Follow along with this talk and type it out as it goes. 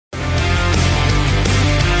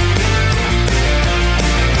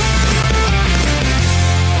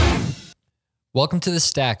Welcome to The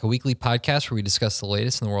Stack, a weekly podcast where we discuss the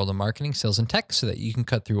latest in the world of marketing, sales, and tech so that you can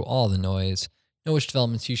cut through all the noise, know which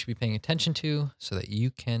developments you should be paying attention to so that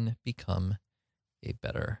you can become a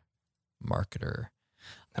better marketer.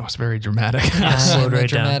 That was very dramatic. I'm a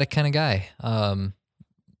dramatic kind of guy.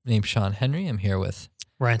 Name's Sean Henry. I'm here with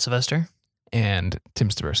Ryan Sylvester. And Tim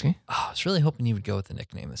Staberski. I was really hoping you would go with the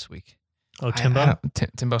nickname this week. Oh, Timbo?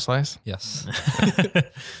 Timbo Slice? Yes.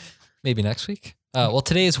 Maybe next week. Well,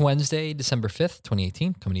 today is Wednesday, December 5th,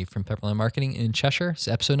 2018, coming to you from Pepperline Marketing in Cheshire. It's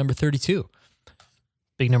episode number 32.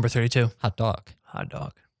 Big number 32. Hot dog. Hot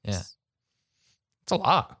dog. Yeah. It's a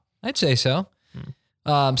lot. I'd say so.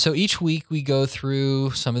 So each week we go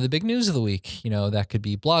through some of the big news of the week. You know, that could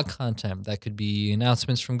be blog content. That could be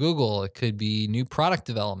announcements from Google. It could be new product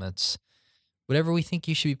developments. Whatever we think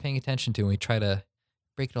you should be paying attention to, and we try to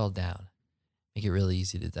break it all down, make it really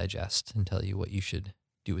easy to digest and tell you what you should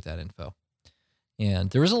do with that info.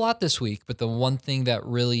 And there was a lot this week, but the one thing that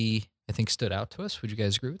really, I think, stood out to us, would you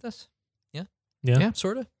guys agree with this? Yeah.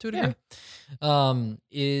 Sort of, to a degree,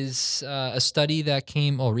 is a study that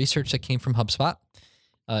research that came from HubSpot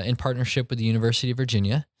in partnership with the University of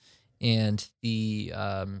Virginia. And the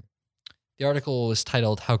article was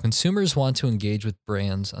titled, How Consumers Want to Engage with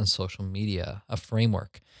Brands on Social Media, a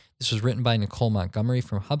Framework. This was written by Nicole Montgomery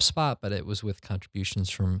from HubSpot, but it was with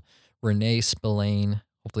contributions from Renee Spillane.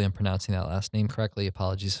 Hopefully I'm pronouncing that last name correctly.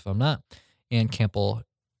 Apologies if I'm not. And Campbell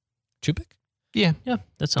Chupik. Yeah,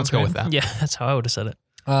 that sounds Let's go right. with that. Yeah, that's how I would have said it.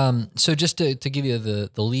 So just to give you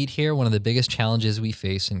the lead here, one of the biggest challenges we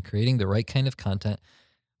face in creating the right kind of content,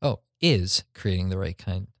 is creating the right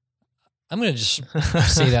kind. I'm going to just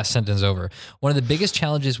say that sentence over. One of the biggest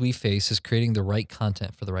challenges we face is creating the right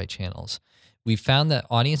content for the right channels. We've found that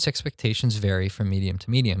audience expectations vary from medium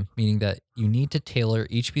to medium, meaning that you need to tailor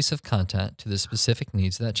each piece of content to the specific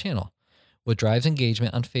needs of that channel. What drives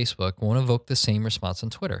engagement on Facebook won't evoke the same response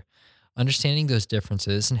on Twitter. Understanding those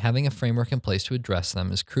differences and having a framework in place to address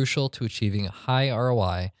them is crucial to achieving a high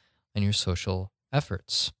ROI on your social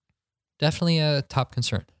efforts. Definitely a top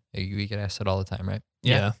concern. You get asked that all the time, right?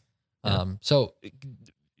 Yeah. So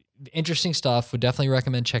interesting stuff. Would definitely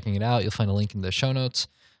recommend checking it out. You'll find a link in the show notes.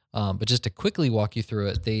 But just to quickly walk you through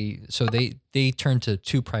it, they turned to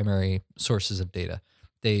two primary sources of data.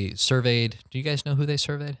 They surveyed. Do you guys know who they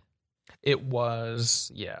surveyed? It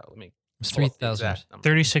was, It was 3,000.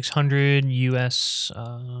 3,600 US.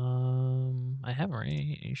 I haven't,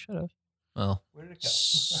 right? You should have. Well, Where did it go?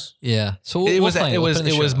 yeah. So It was find it We'll was put it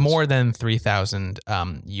in it the was show notes. more than 3,000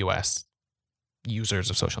 US users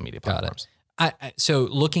of social media Got it. platforms. So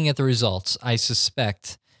looking at the results, I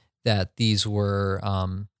suspect that these were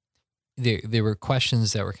they were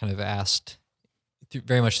questions that were kind of asked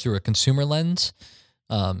very much through a consumer lens.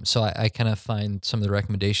 So I kind of find some of the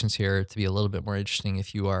recommendations here to be a little bit more interesting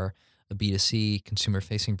if you are a B2C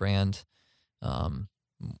consumer-facing brand,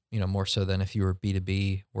 more so than if you were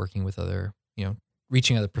B2B working with other,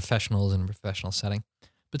 reaching other professionals in a professional setting,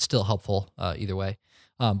 but still helpful either way.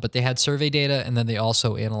 But they had survey data, and then they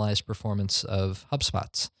also analyzed performance of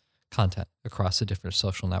HubSpot's content across the different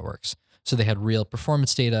social networks. So they had real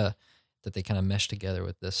performance data that they kind of meshed together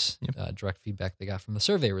with this direct feedback they got from the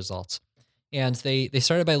survey results. And they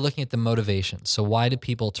started by looking at the motivations. So why do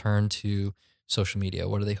people turn to social media?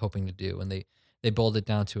 What are they hoping to do? And they boiled it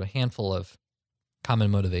down to a handful of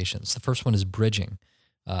common motivations. The first one is bridging.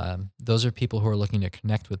 Those are people who are looking to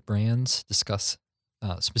connect with brands, discuss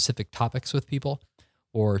specific topics with people,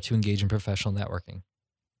 or to engage in professional networking.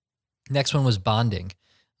 Next one was bonding.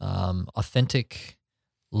 Authentic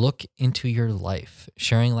look into your life,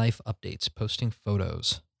 sharing life updates, posting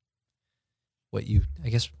photos. What you, I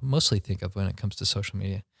guess, mostly think of when it comes to social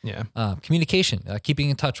media. Yeah. Communication, keeping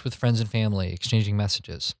in touch with friends and family, exchanging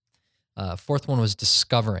messages. Fourth one was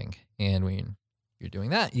discovering. And when you're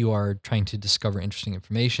doing that, you are trying to discover interesting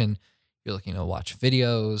information. You're looking to watch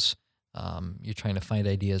videos. You're trying to find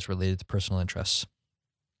ideas related to personal interests.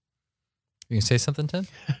 You can say something, Tim?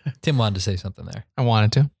 Tim wanted to say something there. I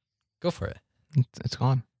wanted to. Go for it. It's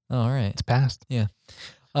gone. Oh, all right. It's past. Yeah.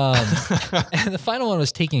 And the final one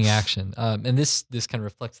was taking action. And this kind of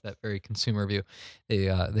reflects that very consumer view.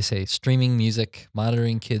 They say streaming music,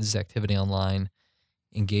 monitoring kids' activity online,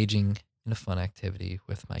 engaging in a fun activity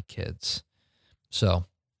with my kids. So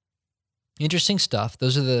interesting stuff.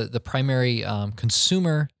 Those are the primary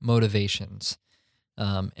consumer motivations.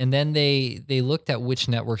 And then they looked at which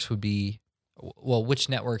networks which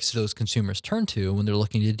networks those consumers turn to when they're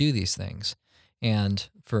looking to do these things. And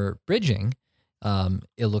for bridging,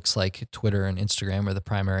 it looks like Twitter and Instagram are the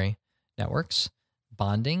primary networks.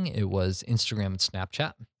 Bonding, it was Instagram and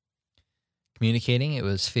Snapchat. Communicating, it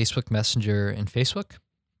was Facebook Messenger and Facebook.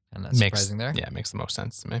 Kind of surprising there. Yeah, it makes the most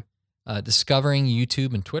sense to me. Discovering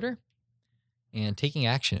YouTube and Twitter, and taking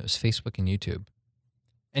action. It was Facebook and YouTube.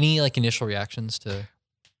 Any like initial reactions to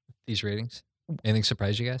these ratings? Anything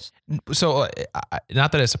surprise you guys? So,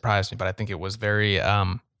 not that it surprised me, but I think it was very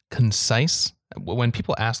concise. When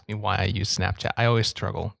people ask me why I use Snapchat, I always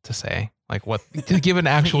struggle to say like what to give an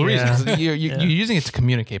actual reason. 'Cause you're using it to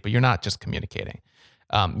communicate, but you're not just communicating.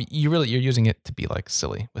 You're using it to be like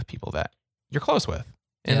silly with people that you're close with,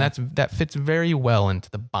 and that fits very well into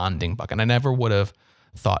the bonding bucket. And I never would have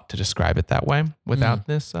thought to describe it that way without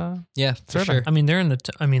this. Yeah, for survey. sure. I mean, they're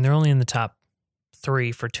only in the top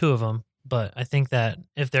 3 for 2 of them, but I think that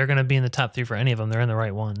if they're going to be in the top 3 for any of them, they're in the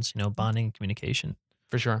right ones. Bonding and communication.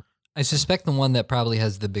 For sure. I suspect the one that probably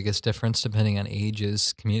has the biggest difference, depending on age,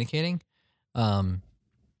 is communicating.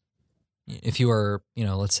 If you are,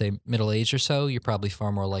 let's say middle-aged or so, you're probably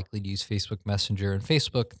far more likely to use Facebook Messenger and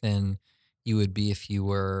Facebook than you would be if you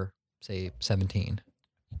were, say, 17.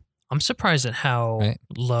 I'm surprised at how Right.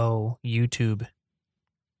 low YouTube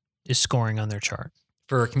is scoring on their chart.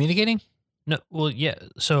 For communicating? No, well, yeah.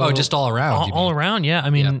 So just all around. you all mean. around, yeah. I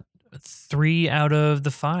mean, 3 out of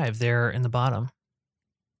the 5 they're in the bottom.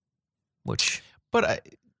 Which, But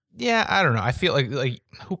I don't know. I feel like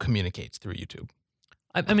who communicates through YouTube?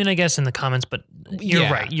 I mean, I guess in the comments, but you're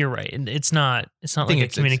Yeah. right. You're right. It's not like a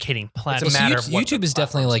it's- communicating platform. matter of what YouTube the is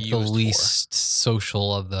definitely like platform's the used for. least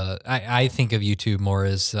social of the. I think of YouTube more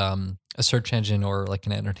as a search engine or like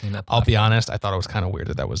an entertainment I'll be platform. honest. I thought it was kind of weird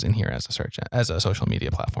that was in here as a social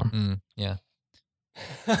media platform. Yeah.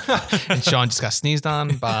 And Sean just got sneezed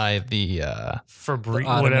on by the.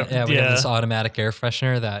 Febreze, We have yeah. this automatic air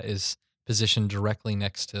freshener that is positioned directly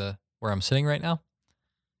next to where I'm sitting right now.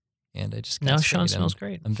 And I just got Now sprayed. Sean smells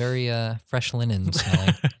great. I'm very fresh linen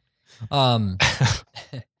smelling.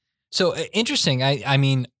 So interesting. I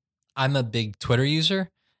mean, I'm a big Twitter user,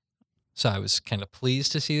 so I was kind of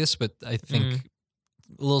pleased to see this, but I think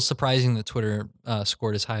a little surprising that Twitter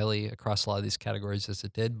scored as highly across a lot of these categories as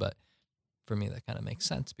it did. But for me, that kind of makes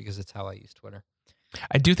sense because it's how I use Twitter.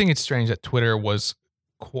 I do think it's strange that Twitter was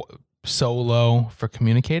so low for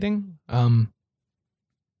communicating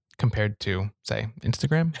compared to, say,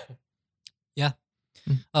 Instagram.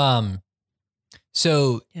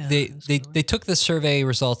 So Yeah, they that's they took the survey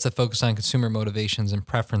results that focus on consumer motivations and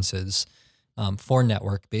preferences for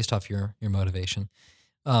network based off your motivation.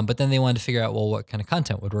 But then they wanted to figure out, well, what kind of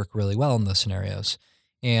content would work really well in those scenarios.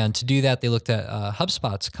 And to do that, they looked at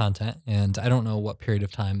HubSpot's content, and I don't know what period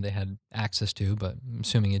of time they had access to, but I'm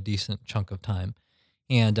assuming a decent chunk of time.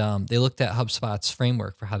 And they looked at HubSpot's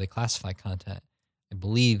framework for how they classify content. I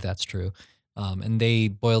believe that's true. And they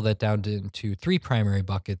boiled that down into 3 primary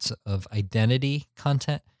buckets of identity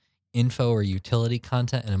content, info or utility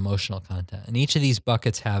content, and emotional content. And each of these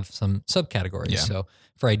buckets have some subcategories. Yeah. So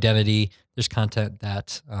for identity, there's content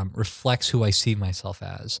that reflects who I see myself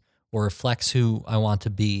as, or reflects who I want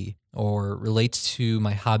to be, or relates to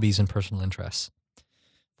my hobbies and personal interests.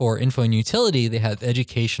 For info and utility, they have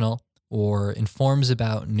educational or informs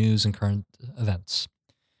about news and current events.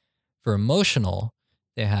 For emotional,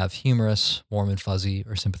 they have humorous, warm and fuzzy,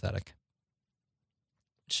 or sympathetic.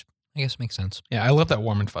 Which I guess makes sense. Yeah, I love that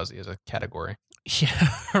warm and fuzzy as a category, Yeah,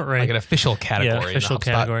 right. like an official category. official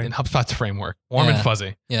category. In HubSpot's framework. Warm and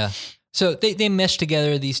fuzzy. Yeah. So they meshed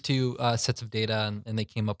together these 2 sets of data and they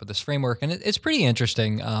came up with this framework. And it's pretty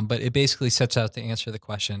interesting, but it basically sets out to answer the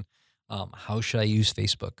question, how should I use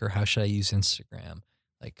Facebook or how should I use Instagram?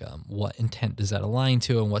 Like what intent does that align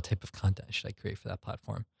to and what type of content should I create for that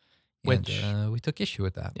platform? Which we took issue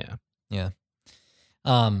with that. Yeah.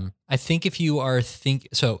 I think if you are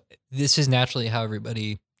so this is naturally how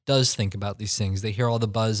everybody does think about these things. They hear all the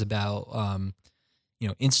buzz about,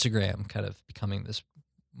 Instagram kind of becoming this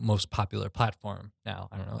most popular platform now.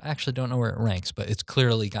 I don't know. I actually don't know where it ranks, but it's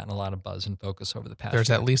clearly gotten a lot of buzz and focus over the past There's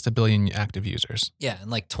year. at least 1 billion active users. Yeah, in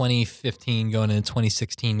like 2015 going into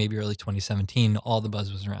 2016, maybe early 2017, all the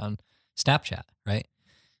buzz was around Snapchat, right?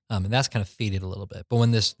 And that's kind of faded a little bit. But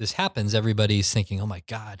when this happens, everybody's thinking, oh my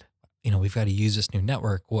God, we've got to use this new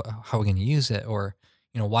network. How are we going to use it? Or,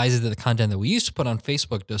 why is it that the content that we used to put on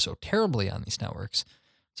Facebook does so terribly on these networks?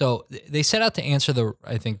 So they set out to answer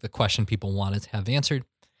the question people wanted to have answered.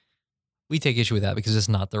 We take issue with that because it's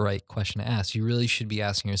not the right question to ask. You really should be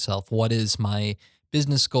asking yourself, what is my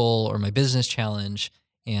business goal or my business challenge?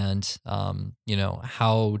 And,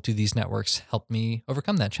 how do these networks help me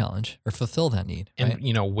overcome that challenge or fulfill that need? Right?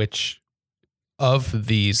 And, which of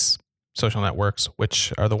these social networks,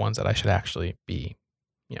 which are the ones that I should actually be,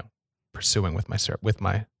 pursuing with my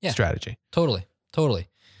strategy. Totally.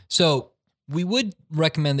 So We would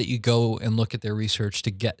recommend that you go and look at their research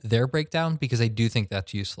to get their breakdown, because I do think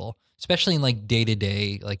that's useful, especially in like day to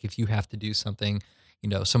day. Like if you have to do something,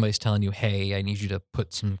 somebody's telling you, hey, I need you to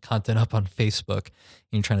put some content up on Facebook,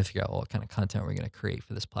 and you're trying to figure out, well, what kind of content we're going to create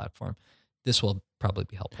for this platform. This will probably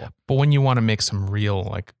be helpful. But when you want to make some real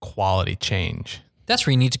like quality change, that's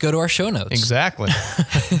where you need to go to our show notes. Exactly.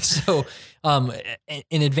 So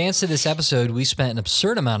in advance of this episode, we spent an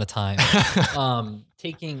absurd amount of time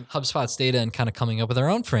taking HubSpot's data and kind of coming up with our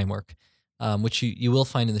own framework, which you will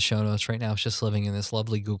find in the show notes. Right now, it's just living in this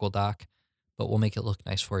lovely Google Doc, but we'll make it look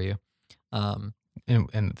nice for you. And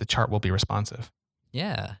the chart will be responsive.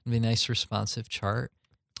 Yeah, it'll be a nice responsive chart.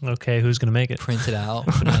 Okay, who's going to make it? Print it out,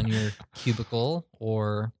 put it on your cubicle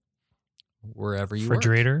or wherever you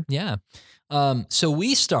refrigerator. Work. Yeah. So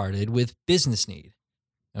we started with business need.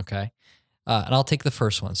 Okay. And I'll take the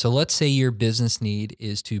first one. So let's say your business need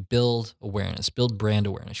is to build awareness, build brand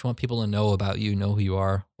awareness. You want people to know about you, know who you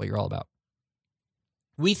are, what you're all about.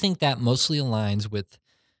 We think that mostly aligns with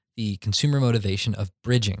the consumer motivation of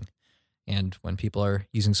bridging. And when people are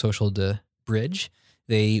using social to bridge,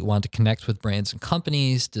 they want to connect with brands and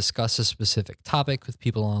companies, discuss a specific topic with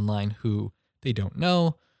people online who they don't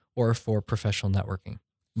know, or for professional networking.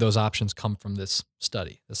 Those options come from this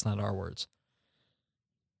study. That's not our words.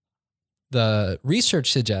 The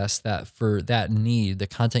research suggests that for that need, the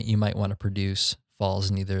content you might want to produce falls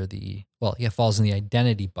in falls in the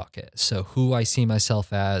identity bucket. So who I see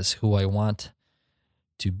myself as, who I want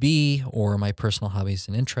to be, or my personal hobbies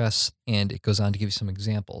and interests. And it goes on to give you some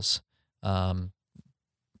examples. Tim,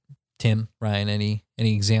 Ryan, any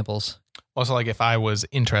examples? Also, like if I was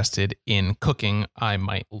interested in cooking, I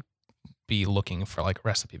might be looking for like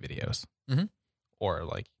recipe videos. Mm-hmm. Or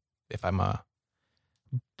like if I'm a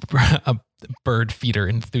bird feeder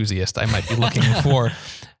enthusiast, I might be looking for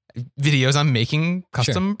videos on making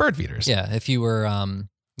custom bird feeders. Yeah, if you were, I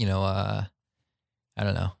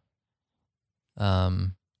don't know.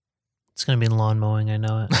 It's going to be lawn mowing, I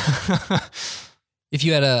know it. If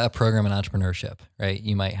you had a program in entrepreneurship, right,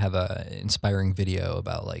 you might have a inspiring video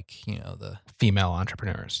about the female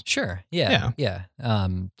entrepreneurs. Sure. Yeah.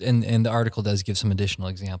 And the article does give some additional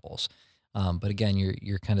examples. But again,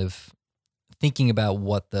 you're kind of thinking about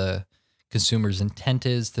what the consumer's intent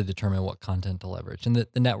is to determine what content to leverage. And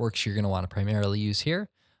the networks you're going to want to primarily use here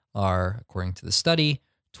are, according to the study,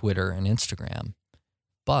 Twitter and Instagram.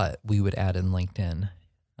 But we would add in LinkedIn,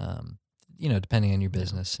 depending on your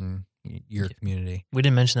business and your community. We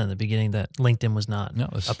didn't mention that in the beginning that LinkedIn was not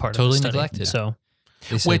it was a part totally of the study. Neglected. So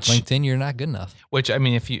they said LinkedIn, you're not good enough. Which, I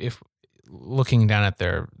mean, if looking down at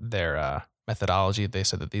their methodology, they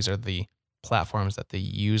said that these are the platforms that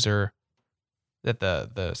the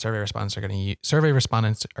survey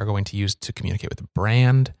respondents are going to use to communicate with the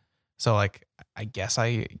brand. So like, I guess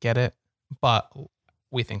I get it, but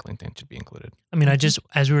we think LinkedIn should be included. I mean,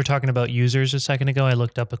 as we were talking about users a second ago, I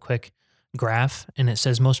looked up a quick graph and it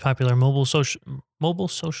says most popular mobile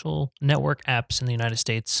social network apps in the United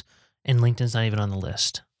States, and LinkedIn's not even on the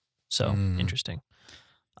list. So interesting.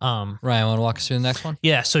 Ryan, want to walk us through the next one?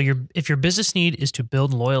 Yeah. So if your business need is to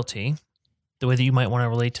build loyalty, the way that you might want to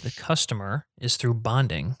relate to the customer is through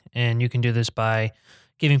bonding. And you can do this by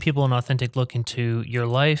giving people an authentic look into your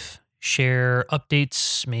life, share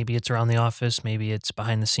updates. Maybe it's around the office, maybe it's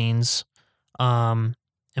behind the scenes, and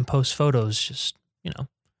post photos. Just,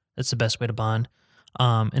 that's the best way to bond.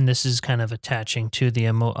 And this is kind of attaching to the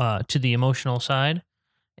emotional side.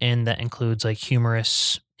 And that includes like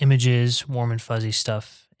humorous images, warm and fuzzy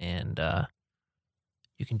stuff. And,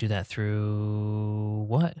 you can do that through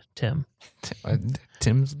what, Tim?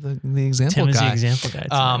 Tim's the example Tim guy. is the example guy.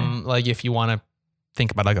 Today. Like if you want to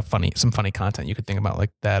think about like some funny content, you could think about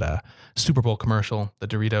like that Super Bowl commercial, the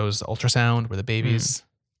Doritos ultrasound, where the baby's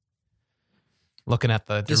looking at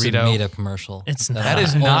the This Dorito. is a made-up commercial. That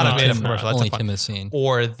is not a made-up commercial. That's only a fun, Tim has seen.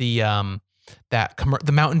 Or the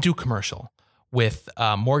Mountain Dew commercial with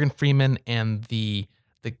Morgan Freeman and the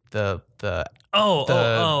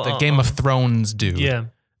Game of Thrones dude. Yeah.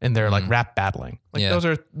 And they're like rap battling.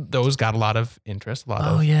 Like those got a lot of interest.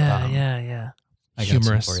 Yeah. I got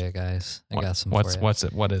humorous. some for you guys.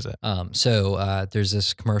 What is it? So there's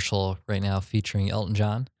this commercial right now featuring Elton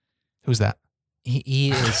John. Who's that?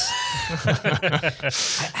 He is.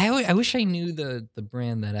 I wish I knew the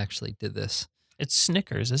brand that actually did this. It's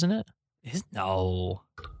Snickers, isn't it? No.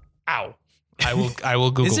 Ow. I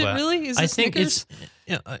will Google that. Is it really? Is it I think Snickers?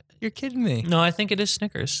 it's. You're kidding me. No, I think it is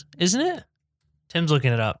Snickers, isn't it? Tim's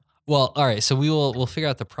looking it up. Well, all right. So we'll figure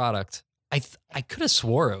out the product. I could have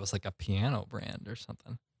swore it was like a piano brand or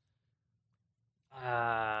something.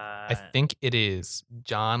 I think it is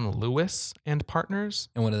John Lewis and Partners.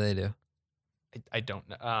 And what do they do? I don't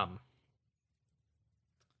know.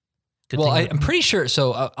 Well, I'm pretty sure.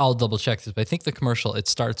 So I'll double check this, but I think the commercial, it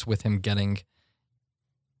starts with him getting,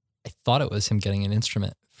 I thought it was him getting an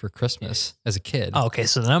instrument for Christmas as a kid. Oh, okay.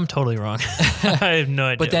 So then I'm totally wrong. I have no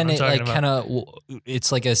idea. But then it like kind of,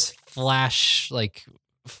 it's like a flash, like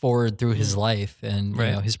forward through his life and you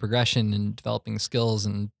know, his progression and developing skills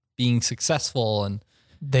and being successful. And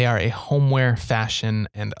they are a homeware, fashion,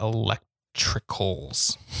 and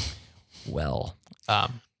electricals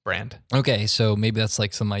brand. Okay, so maybe that's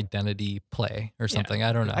like some identity play or something. Yeah,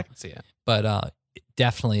 I don't know. I can see it. But it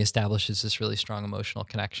definitely establishes this really strong emotional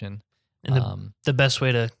connection. And the best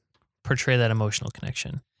way to portray that emotional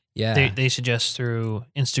connection. Yeah. They suggest through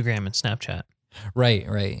Instagram and Snapchat. Right,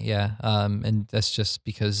 yeah. And that's just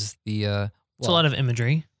because it's a lot of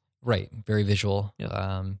imagery. Right, very visual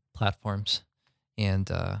platforms. And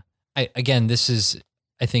this is,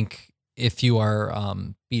 I think, if you are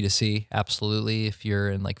B2C, absolutely. If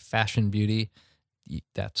you're in like fashion beauty,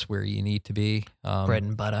 that's where you need to be. Bread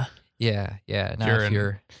and butter. Yeah. Now if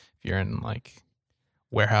you're in like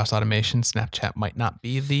warehouse automation, Snapchat might not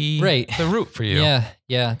be the route for you.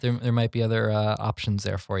 Yeah. There might be other options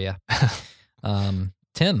there for you.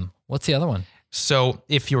 Tim, what's the other one? So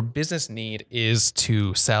if your business need is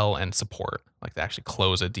to sell and support, like to actually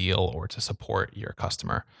close a deal or to support your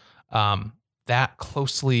customer, that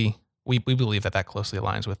closely, we believe that closely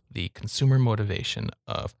aligns with the consumer motivation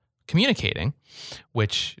of communicating,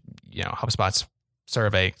 which, you know, HubSpot's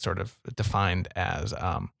survey sort of defined as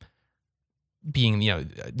being, you know,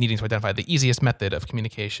 needing to identify the easiest method of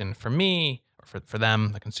communication for me or for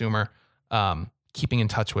them, the consumer, keeping in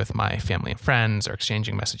touch with my family and friends or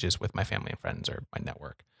exchanging messages with my family and friends or my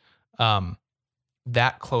network.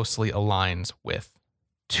 That closely aligns with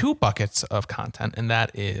two buckets of content, and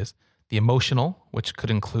that is the emotional, which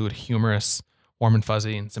could include humorous, warm and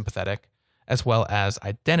fuzzy, and sympathetic, as well as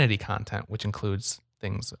identity content, which includes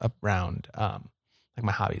things around like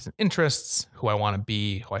my hobbies and interests, who I want to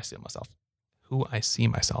be, who I see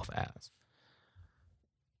myself as.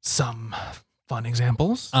 Some fun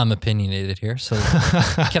examples. I'm opinionated here, so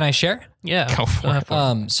can I share? Yeah, go for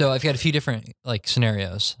it. So I've got a few different like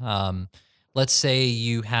scenarios. Let's say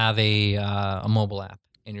you have a mobile app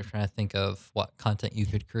and you're trying to think of what content you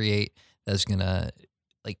could create that's gonna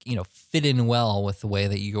fit in well with the way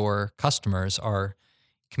that your customers are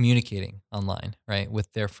communicating online, right,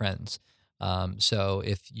 with their friends. So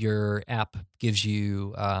if your app gives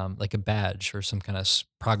you like a badge or some kind of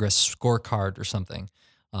progress scorecard or something,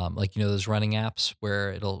 like, you know, those running apps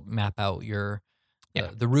where it'll map out your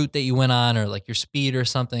the route that you went on or like your speed or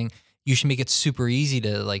something, you should make it super easy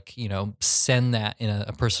to like, you know, send that in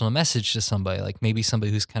a personal message to somebody, like maybe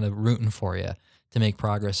somebody who's kind of rooting for you to make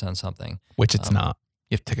progress on something. Which it's not.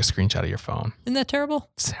 You have to take a screenshot of your phone. Isn't that terrible?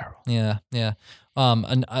 It's terrible. Yeah.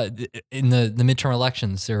 And in the midterm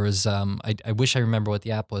elections, there was I wish I remember what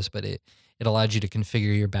the app was, but it allowed you to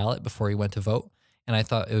configure your ballot before you went to vote. And I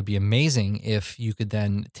thought it would be amazing if you could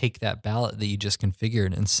then take that ballot that you just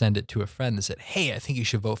configured and send it to a friend that said, "Hey, I think you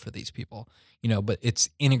should vote for these people." You know, but it's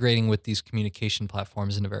integrating with these communication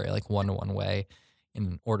platforms in a very like one-to-one way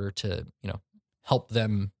in order to, you know, help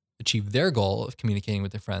them achieve their goal of communicating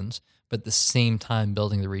with their friends, but at the same time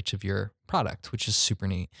building the reach of your product, which is super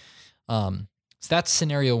neat. So that's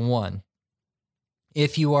scenario one.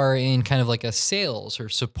 If you are in kind of like a sales or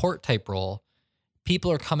support type role,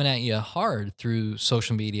 people are coming at you hard through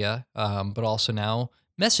social media, but also now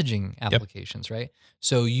messaging applications, right?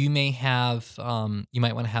 So you may have, you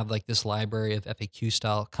might want to have like this library of FAQ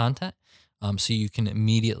style content, so you can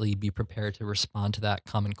immediately be prepared to respond to that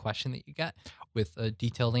common question that you get with a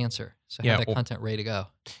detailed answer. So have that content ready to go.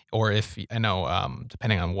 Or if I know,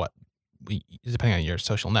 depending on your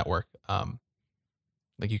social network,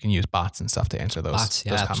 like you can use bots and stuff to answer those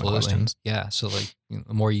common questions. Yeah. So like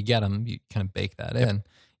the more you get them, you kind of bake that in.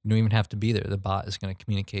 You don't even have to be there. The bot is going to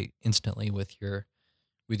communicate instantly with your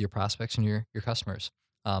prospects and your customers.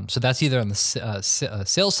 So that's either on the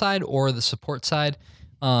sales side or the support side.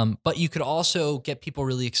 But you could also get people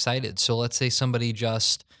really excited. So let's say somebody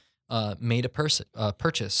just made a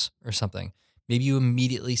purchase or something. Maybe you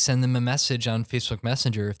immediately send them a message on Facebook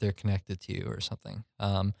Messenger if they're connected to you or something,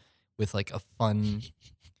 with like a fun.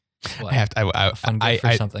 A fun gift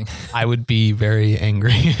or something. I would be very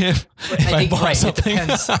angry if I bought something.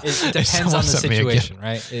 It depends on the situation,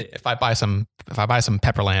 right? If I buy some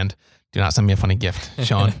Pepperland, do not send me a funny gift,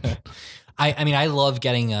 Sean. I mean, I love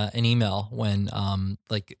getting an email when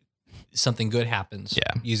like something good happens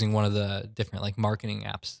using one of the different like marketing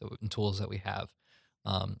apps and tools that we have.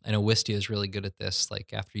 I know Wistia is really good at this.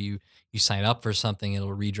 Like after you sign up for something,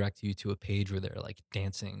 it'll redirect you to a page where they're like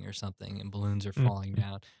dancing or something and balloons are falling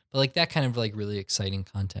down. But like that kind of like really exciting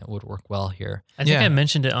content would work well here. I think I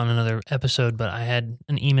mentioned it on another episode, but I had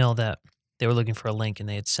an email that they were looking for a link and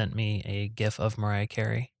they had sent me a GIF of Mariah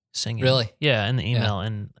Carey singing. Really? Yeah, in the email,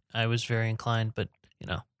 and I was very inclined, but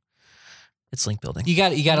it's link building. You got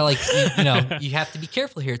to like you have to be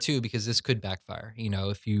careful here too, because this could backfire.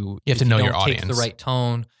 If you have to know your don't audience. take the right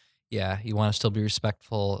tone. Yeah, you want to still be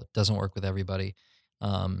respectful. It doesn't work with everybody.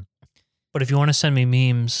 But if you want to send me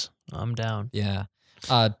memes, I'm down. Yeah.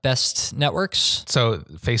 Best networks. So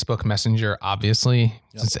Facebook Messenger, obviously,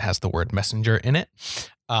 since it has the word messenger in it.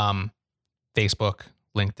 Facebook,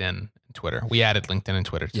 LinkedIn, and Twitter. We added LinkedIn and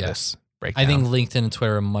Twitter to this breakdown. I think LinkedIn and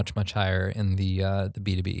Twitter are much, much higher in the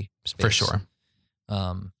B2B space. For sure.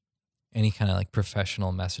 Any kind of like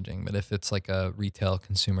professional messaging. But if it's like a retail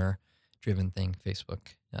consumer driven thing,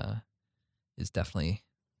 Facebook is definitely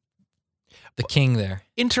the king there.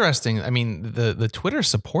 Interesting. I mean, the Twitter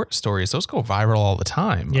support stories, those go viral all the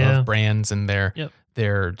time Yeah. of brands and they're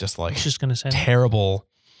just like I was just going to say terrible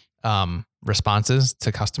responses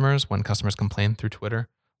to customers when customers complain through Twitter.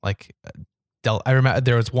 Like I remember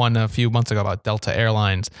there was one a few months ago about Delta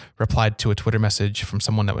Airlines replied to a Twitter message from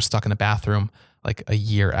someone that was stuck in a bathroom like a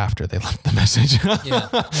year after they left the message. Yeah.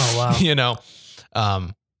 Oh, wow.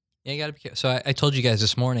 Yeah, you got to be careful. So I told you guys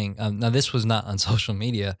this morning, now this was not on social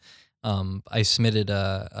media. I submitted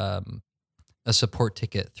a support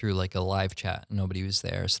ticket through like a live chat. Nobody was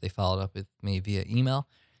there. So they followed up with me via email.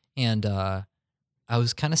 And I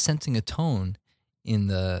was kind of sensing a tone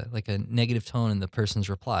like a negative tone in the person's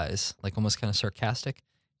replies, like almost kind of sarcastic.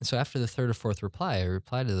 And so after the third or fourth reply, I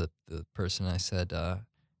replied to the person and I said,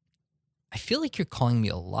 I feel like you're calling me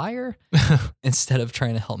a liar instead of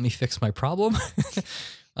trying to help me fix my problem.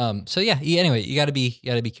 So yeah, anyway, you gotta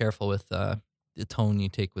be careful with the tone you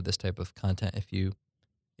take with this type of content if you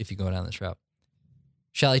go down this route.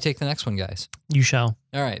 Shall I take the next one, guys? You shall.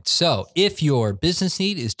 All right. So if your business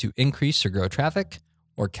need is to increase or grow traffic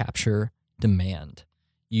or capture demand,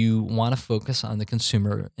 you want to focus on the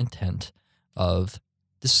consumer intent of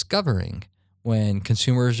discovering. When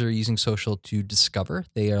consumers are using social to discover,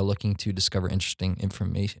 they are looking to discover interesting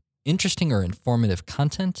or informative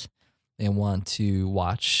content. They want to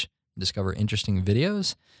watch, discover interesting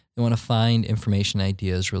videos. They want to find information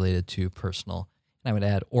ideas related to personal, and I would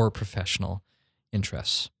add, or professional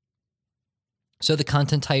interests. So the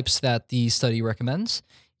content types that the study recommends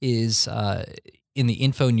is in the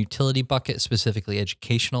info and utility bucket, specifically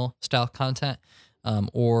educational style content,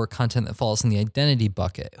 or content that falls in the identity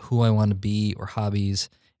bucket, who I want to be, or hobbies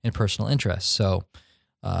and personal interests. So,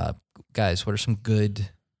 guys, what are some good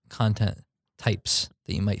content types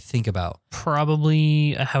that you might think about?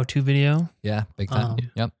 Probably a how-to video. Yeah, big time.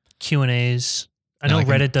 Yep. Q&As. I know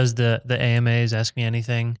Reddit does the AMAs, Ask Me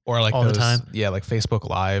Anything, or like all the time. Yeah, like Facebook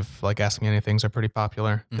Live, like Ask Me Anythings are pretty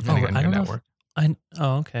popular depending on your network.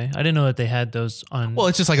 Okay. I didn't know that they had those on. Well,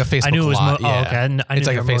 it's just like a Facebook. I knew it was. Live. Okay. I knew it's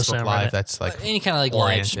like a mostly Facebook on Live Reddit. that's like any kind of like live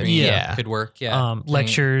oriented. stream Yeah. could work. Yeah.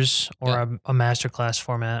 Lectures or a masterclass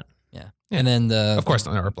format. Yeah. And then of course,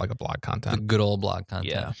 or like a blog the content. good old blog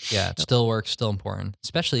content. Yeah. It still works, still important,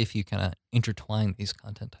 especially if you kind of intertwine these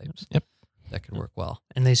content types. Yep. That could work well.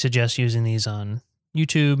 And they suggest using these on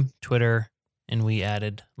YouTube, Twitter, and we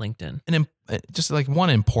added LinkedIn. And just like one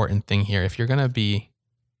important thing here, if you're going to be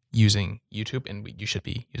using YouTube, and you should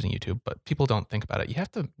be using YouTube, but people don't think about it. You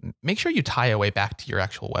have to make sure you tie a way back to your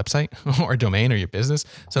actual website or domain or your business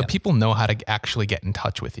so people know how to actually get in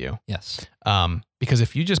touch with you. Yes. Because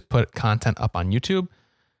if you just put content up on YouTube,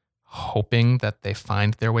 hoping that they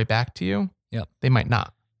find their way back to you, they might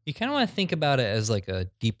not. You kind of want to think about it as like a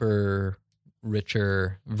deeper,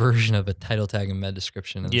 richer version of a title tag and meta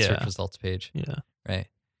description in the search results page. Yeah. Right.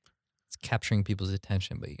 It's capturing people's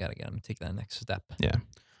attention, but you got to get them to take that next step. Yeah.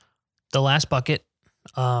 The last bucket,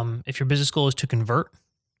 if your business goal is to convert,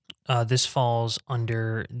 this falls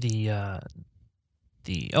under the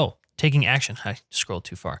taking action. I scrolled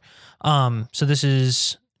too far. So this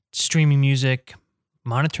is streaming music,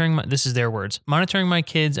 monitoring this is their words, monitoring my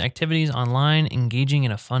kids' activities online, engaging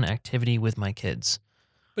in a fun activity with my kids.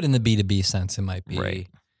 But in the B2B sense, it might be, Right.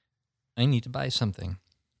 I need to buy something.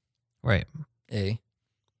 Right.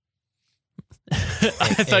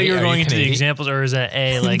 I thought you were are going you into the Canadian? examples, or is that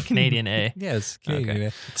A, like Canadian A? Yes.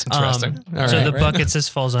 Okay. It's interesting. All So right. the buckets this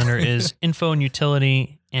falls under is info and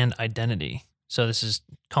utility and identity. So this is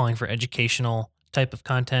calling for educational type of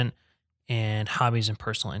content and hobbies and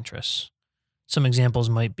personal interests. Some examples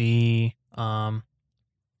might be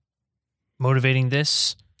motivating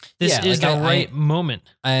this. This Yeah, is like the right moment.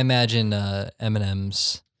 I imagine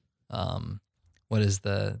Eminem's, what is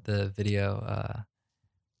the video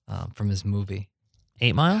from his movie?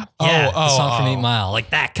 8 Mile? The song from 8 Mile, like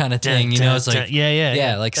that kind of thing. It's like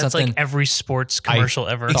yeah, like that's something. like every sports commercial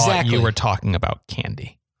ever. Thought you were talking about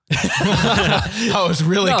candy. I was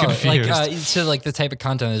really confused. Like, so like the type of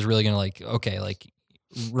content is really gonna like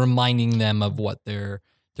reminding them of what their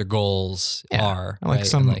goals are. Like right?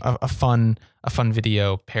 some and like, a fun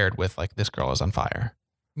video paired with like this girl is on fire.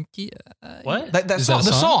 Yeah, What? That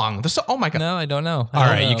song, the song. Oh my god! No, I don't know. All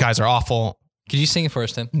right, you guys are awful. Could you sing it for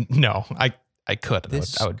us, Tim? No, I could.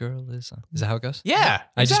 This girl is. Is that how it goes? Yeah,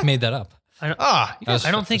 I just made that up. I don't,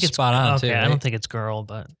 I don't think it's spot on. Okay, too, right? I don't think it's girl,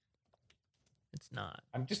 but it's not.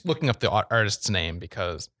 I'm just looking up the artist's name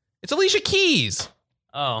because it's Alicia Keys.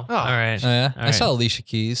 Oh, all right. Oh, yeah, All I right. saw Alicia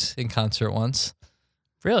Keys in concert once.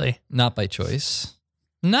 Really? Not by choice.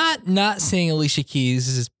 Not saying Alicia Keys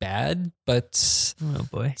is bad, but Oh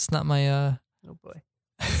boy. it's not my. Oh boy.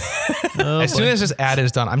 As soon as this ad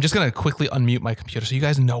is done, I'm just gonna quickly unmute my computer so you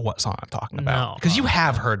guys know what song I'm talking about No. because you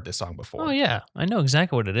have heard this song before. Oh yeah, I know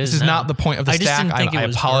exactly what it is. This is now. not the point of the I just stack. didn't think I it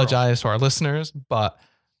was apologize to our listeners, but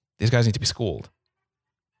these guys need to be schooled.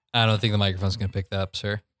 I don't think the microphone's gonna pick that up,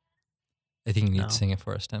 sir. I think you need No. to sing it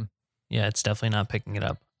for us, Tim. Yeah, it's definitely not picking it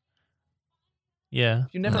up. Yeah.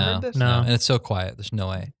 You never heard this? No. And it's so quiet. There's no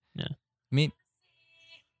way. Yeah. I mean,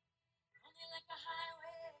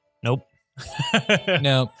 Nope.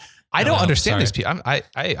 no. I don't No, understand sorry. these people. I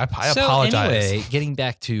So apologize. anyway, getting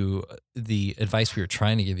back to the advice we were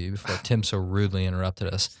trying to give you before Tim so rudely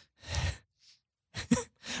interrupted us.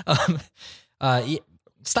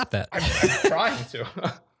 Stop that. I'm trying to.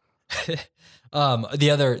 The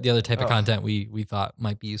other type of content we thought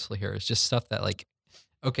might be useful here is just stuff that like,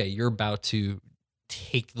 okay, you're about to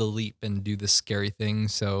take the leap and do this scary thing,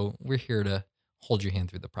 so we're here to hold your hand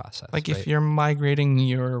through the process. Like right? if you're migrating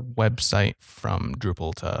your website from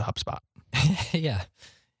Drupal to HubSpot. yeah,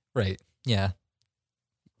 right, yeah,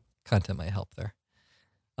 content might help there.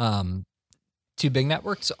 Two big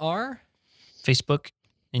networks are, Facebook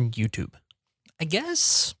and YouTube. I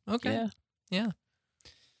guess. Okay. Yeah.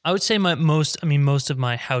 I would say most of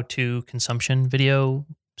my how-to consumption video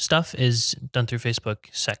stuff is done through Facebook,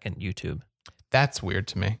 second YouTube. That's weird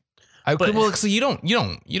to me. So you don't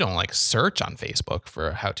like search on Facebook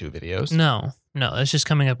for how-to videos. No, it's just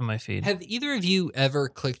coming up in my feed. Have either of you ever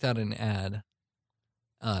clicked on an ad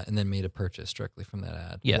and then made a purchase directly from that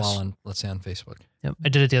ad? Yes. While on, let's say, on Facebook. Yep, I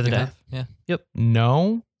did it the other You day. have? Yeah.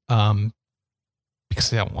 No,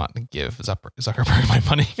 because I don't want to give Zuckerberg my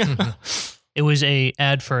money. It was a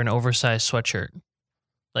ad for an oversized sweatshirt,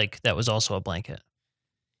 like that was also a blanket.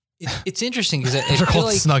 It's interesting because I They're feel called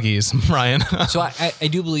like Snuggies, Ryan. so I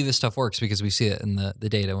do believe this stuff works because we see it in the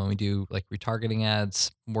data when we do like retargeting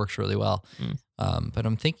ads, works really well. But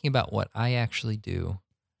I'm thinking about what I actually do.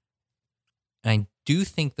 And I do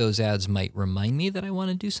think those ads might remind me that I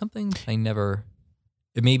want to do something.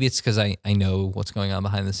 Maybe it's because I know what's going on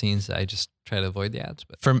behind the scenes. I just try to avoid the ads.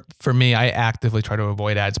 But For me, I actively try to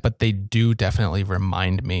avoid ads, but they do definitely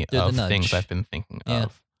remind me They're the of nudge. things I've been thinking Yeah.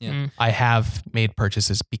 of. Yeah. I have made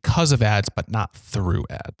purchases because of ads, but not through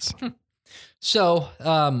ads. So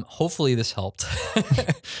hopefully this helped.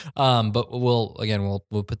 But we'll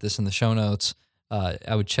put this in the show notes.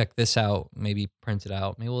 I would check this out, maybe print it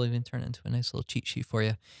out. Maybe we'll even turn it into a nice little cheat sheet for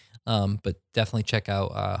you. But definitely check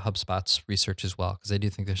out HubSpot's research as well, because I do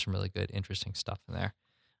think there's some really good, interesting stuff in there.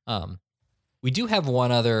 We do have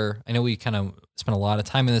one other, I know we kind of spent a lot of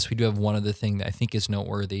time in this. We do have one other thing that I think is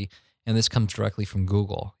noteworthy, and this comes directly from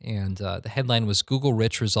Google. And the headline was Google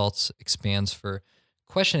Rich Results expands for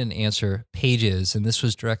question and answer pages. And this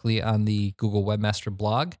was directly on the Google Webmaster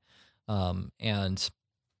blog. And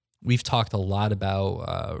we've talked a lot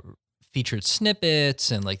about featured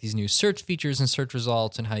snippets and like these new search features and search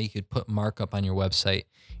results and how you could put markup on your website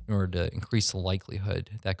in order to increase the likelihood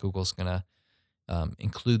that Google's going to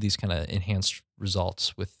include these kind of enhanced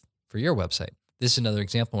results for your website. This is another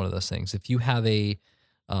example of one of those things. If you have a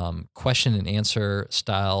question and answer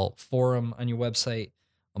style forum on your website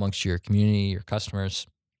amongst your community, your customers,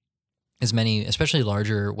 as many, especially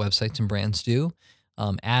larger websites and brands do,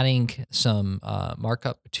 adding some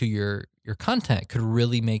markup to your content could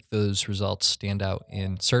really make those results stand out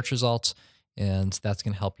in search results. And that's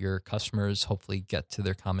going to help your customers hopefully get to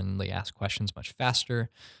their commonly asked questions much faster.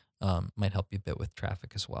 Might help you a bit with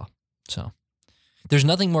traffic as well. So there's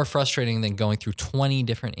nothing more frustrating than going through 20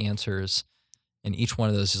 different answers, and each one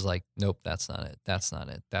of those is like, nope, that's not it. That's not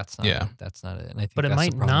it. That's not it. That's not it. And I think But it that's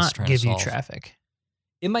might the problem it's not trying to give you solve. traffic.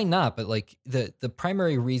 It might not, but like the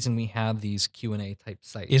primary reason we have these Q&A type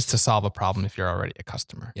sites is to solve a problem if you're already a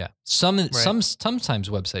customer. Yeah. Sometimes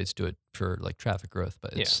websites do it for like traffic growth,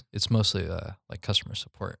 but it's mostly like customer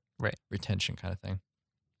support, retention kind of thing.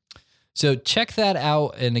 So check that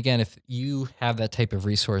out. And again, if you have that type of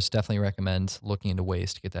resource, definitely recommend looking into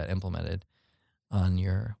ways to get that implemented on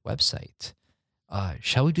your website.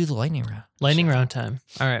 Shall we do the lightning round? Lightning round time.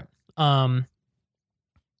 All right.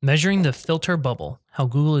 Measuring the filter bubble, how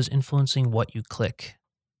Google is influencing what you click.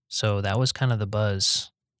 So that was kind of the buzz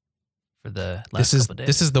for the last couple of days.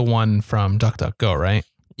 This is the one from DuckDuckGo, right?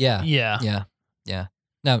 Yeah. Yeah.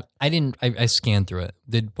 Now, I scanned through it.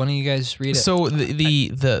 Did one of you guys read it? So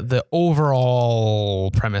the overall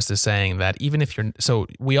premise is saying that even if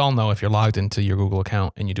we all know if you're logged into your Google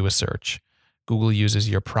account and you do a search, Google uses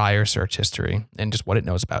your prior search history and just what it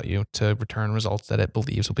knows about you to return results that it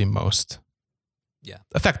believes will be most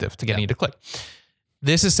effective to getting you to click.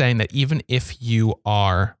 This is saying that even if you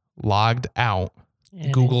are logged out,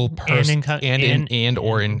 Google in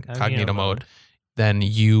incognito mode, then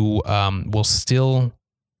you will still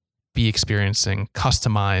be experiencing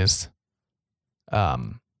customized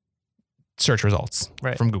search results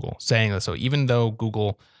from Google, saying that. So even though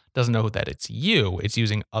Google doesn't know that it's you, it's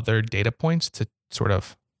using other data points to sort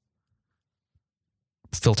of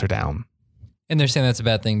filter down. And they're saying that's a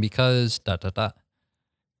bad thing because ... I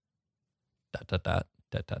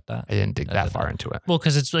didn't dig that far into it. Well,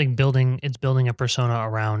 because it's like building a persona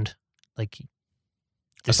around like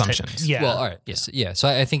assumptions. Yeah. Well, all right. Yeah. So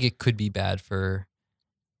I think it could be bad for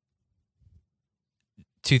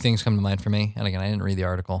two things come to mind for me. And again, I didn't read the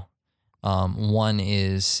article. One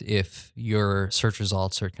is if your search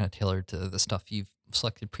results are kind of tailored to the stuff you've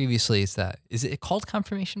selected previously, is it called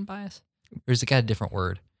confirmation bias? Or is it got a different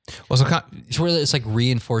word? Well, so it's like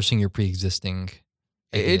reinforcing your pre-existing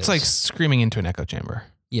ideas. It's like screaming into an echo chamber.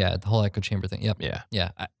 Yeah, the whole echo chamber thing. Yep. Yeah.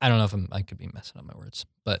 I don't know if I could be messing up my words,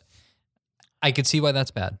 but I could see why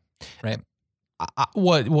that's bad, right?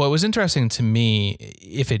 What was interesting to me,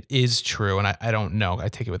 if it is true, and I don't know, I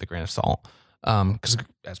take it with a grain of salt, because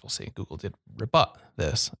as we'll see, Google did rebut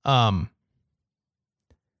this. What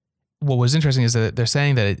was interesting is that they're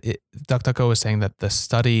saying that DuckDuckGo is saying that the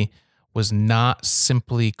study was not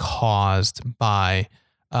simply caused by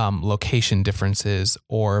location differences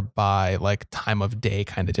or by like time of day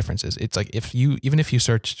kind of differences. It's like even if you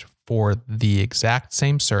searched for the exact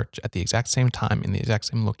same search at the exact same time in the exact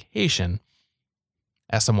same location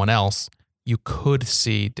as someone else, you could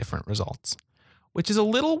see different results, which is a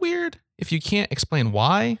little weird if you can't explain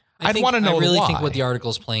why. I'd want to know why. I really think what the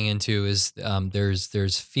article is playing into is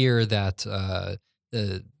there's fear that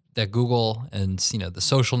that Google and the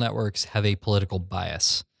social networks have a political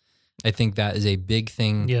bias. I think that is a big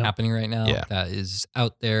thing happening right now that is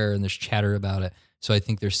out there and there's chatter about it. So I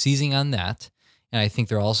think they're seizing on that. And I think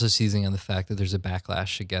they're also seizing on the fact that there's a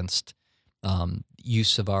backlash against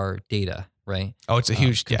use of our data, right? Oh, it's a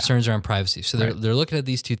huge concerns around privacy. So they're looking at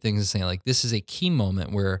these two things and saying like, this is a key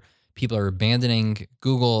moment where people are abandoning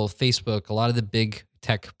Google, Facebook, a lot of the big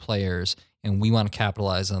tech players, and we want to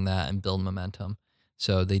capitalize on that and build momentum.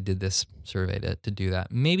 So they did this survey to do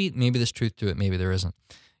that. Maybe there's truth to it. Maybe there isn't.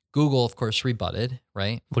 Google, of course, rebutted,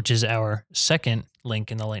 right? Which is our second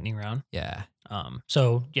link in the lightning round. Yeah.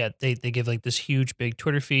 They give like this huge big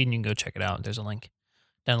Twitter feed and you can go check it out. There's a link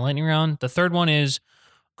down the lightning round. The third one is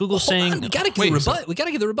Google saying... we got to give the rebut. We got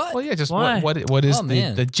to give the rebut. Well, yeah, just what is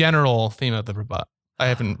the general theme of the rebut? I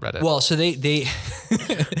haven't read it. Well, so they give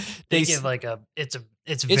like it's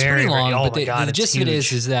very, pretty long, but the gist of it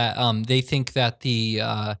is that they think that the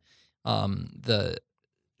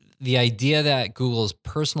idea that Google is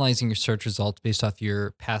personalizing your search results based off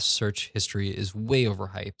your past search history is way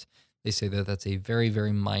overhyped. They say that that's a very,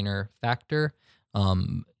 very minor factor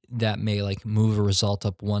that may like move a result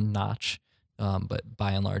up one notch, but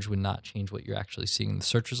by and large would not change what you're actually seeing in the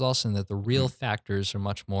search results, and that the real factors are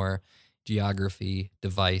much more geography,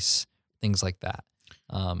 device, things like that,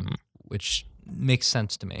 which makes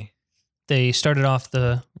sense to me. They started off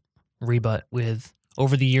the rebut with,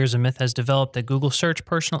 over the years, a myth has developed that Google search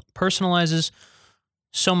personalizes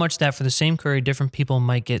so much that for the same query, different people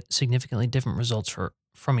might get significantly different results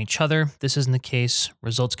from each other. This isn't the case.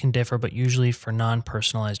 Results can differ, but usually for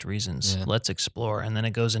non-personalized reasons. Yeah. Let's explore. And then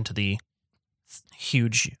it goes into the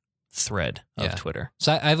huge thread of Twitter.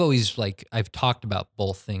 So I've talked about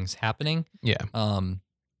both things happening. Yeah.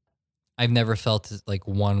 I've never felt like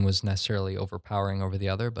one was necessarily overpowering over the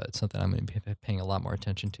other, but it's something I'm going to be paying a lot more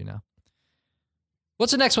attention to now.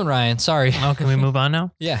 What's the next one, Ryan? Sorry. Oh, can we move on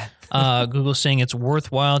now? Yeah. Google's saying it's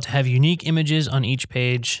worthwhile to have unique images on each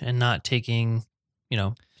page and not taking,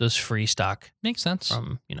 just free stock Makes sense.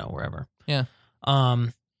 from, wherever. Yeah.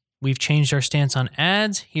 We've changed our stance on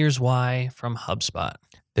ads. Here's why from HubSpot.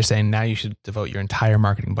 They're saying now you should devote your entire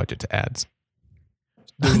marketing budget to ads.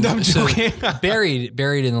 I'm So joking.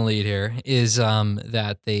 buried in the lead here is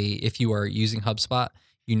that if you are using HubSpot,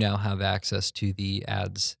 you now have access to the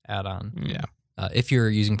ads add-on. Yeah. If you're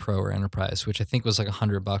using Pro or Enterprise, which I think was like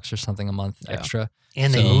 $100 or something a month extra.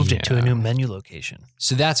 And they So- moved it to a new menu location.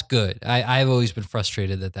 So that's good. I've always been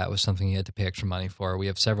frustrated that was something you had to pay extra money for. We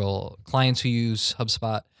have several clients who use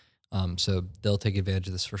HubSpot, so they'll take advantage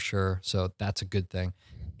of this for sure. So that's a good thing.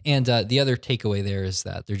 And the other takeaway there is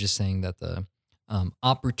that they're just saying that the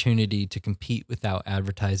opportunity to compete without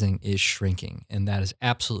advertising is shrinking. And that is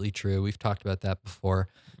absolutely true. We've talked about that before.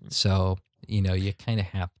 So, you kind of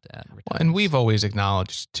have to advertise. Well, and we've always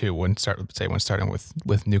acknowledged too when starting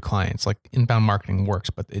with new clients, like inbound marketing works,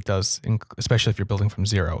 but it does, especially if you're building from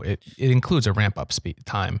zero, it includes a ramp up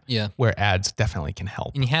time. Yeah. Where ads definitely can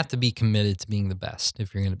help. And you have to be committed to being the best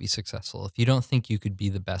if you're going to be successful. If you don't think you could be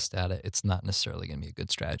the best at it, it's not necessarily going to be a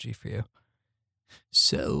good strategy for you.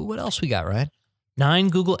 So what else we got, Ryan? 9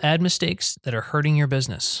 Google ad mistakes that are hurting your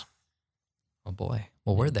business. Oh boy.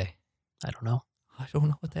 Well, were they? I don't know. I don't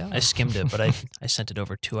know what they are. I skimmed it, but I sent it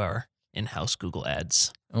over to our in-house Google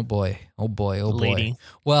ads Oh boy. Oh boy. Oh boy. lady.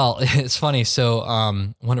 Well, it's funny. So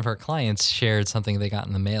one of our clients shared something they got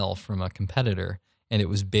in the mail from a competitor, and it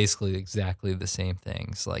was basically exactly the same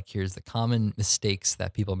things. Like, here's the common mistakes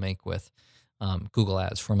that people make with Google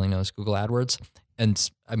Ads, formerly known as Google AdWords.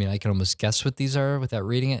 And I mean, I can almost guess what these are without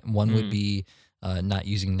reading it. One would be not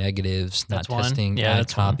using negatives, That's not one. testing Yeah, ad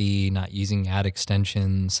that's one. copy, not using ad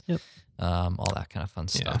extensions, Yep. all that kind of fun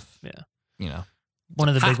stuff. Yeah. One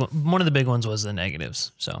of the big ones was the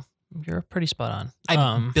negatives. So you're pretty spot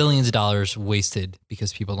on. Billions of dollars wasted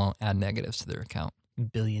because people don't add negatives to their account.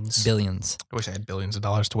 Billions. Billions. I wish I had billions of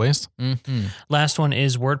dollars to waste. Mm-hmm. Last one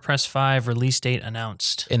is WordPress 5 release date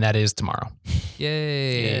announced. And that is tomorrow.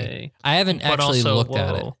 Yay. Yay. I haven't But actually also, looked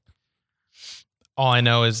at it. whoa. All I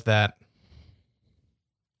know is that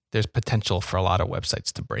there's potential for a lot of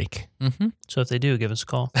websites to break. Mm-hmm. So if they do, give us a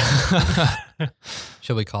call.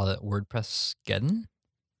 Shall we call it WordPress Geddon?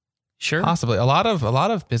 Sure. Possibly. A lot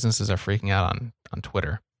of businesses are freaking out on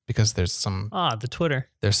Twitter because there's some The Twitter.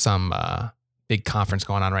 big conference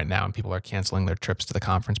going on right now, and people are canceling their trips to the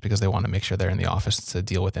conference because they want to make sure they're in the office to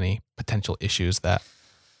deal with any potential issues that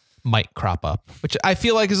might crop up, which I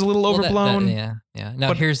feel like is a little overblown. Yeah. Now,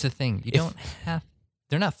 But here's the thing.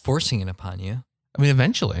 They're not forcing it upon you. I mean,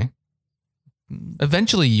 eventually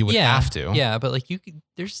you would have to. Yeah, but like you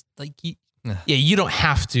You don't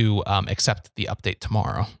have to accept the update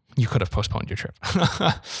tomorrow. You could have postponed your trip.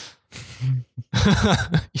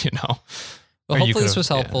 Well, Or you hopefully this could've- was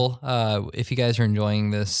helpful. If you guys are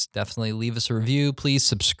enjoying this, definitely leave us a review. Please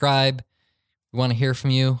subscribe. We want to hear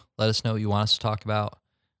from you. Let us know what you want us to talk about.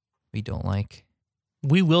 We don't like.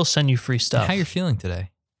 We will send you free stuff. How you're feeling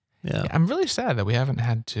today? Yeah. I'm really sad that we haven't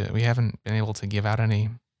been able to give out any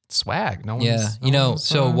swag. No one's,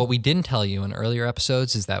 So what we didn't tell you in earlier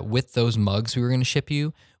episodes is that with those mugs we were going to ship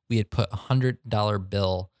you, we had put $100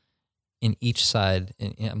 bill in each side.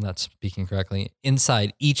 I'm not speaking correctly.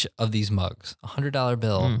 Inside each of these mugs, $100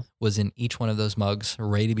 bill was in each one of those mugs,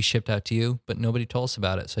 ready to be shipped out to you. But nobody told us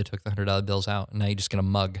about it, so I took the $100 bills out, and now you just get a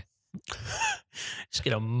mug. Just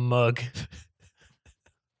get a mug.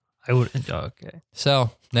 I would. Okay.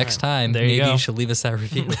 So next time, there you maybe go. you should leave us that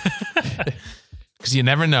review. because you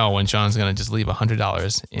never know when Sean's going to just leave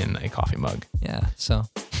 $100 in a coffee mug. Yeah. So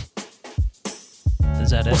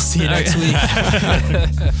Is that it? we'll see you next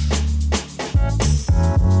week.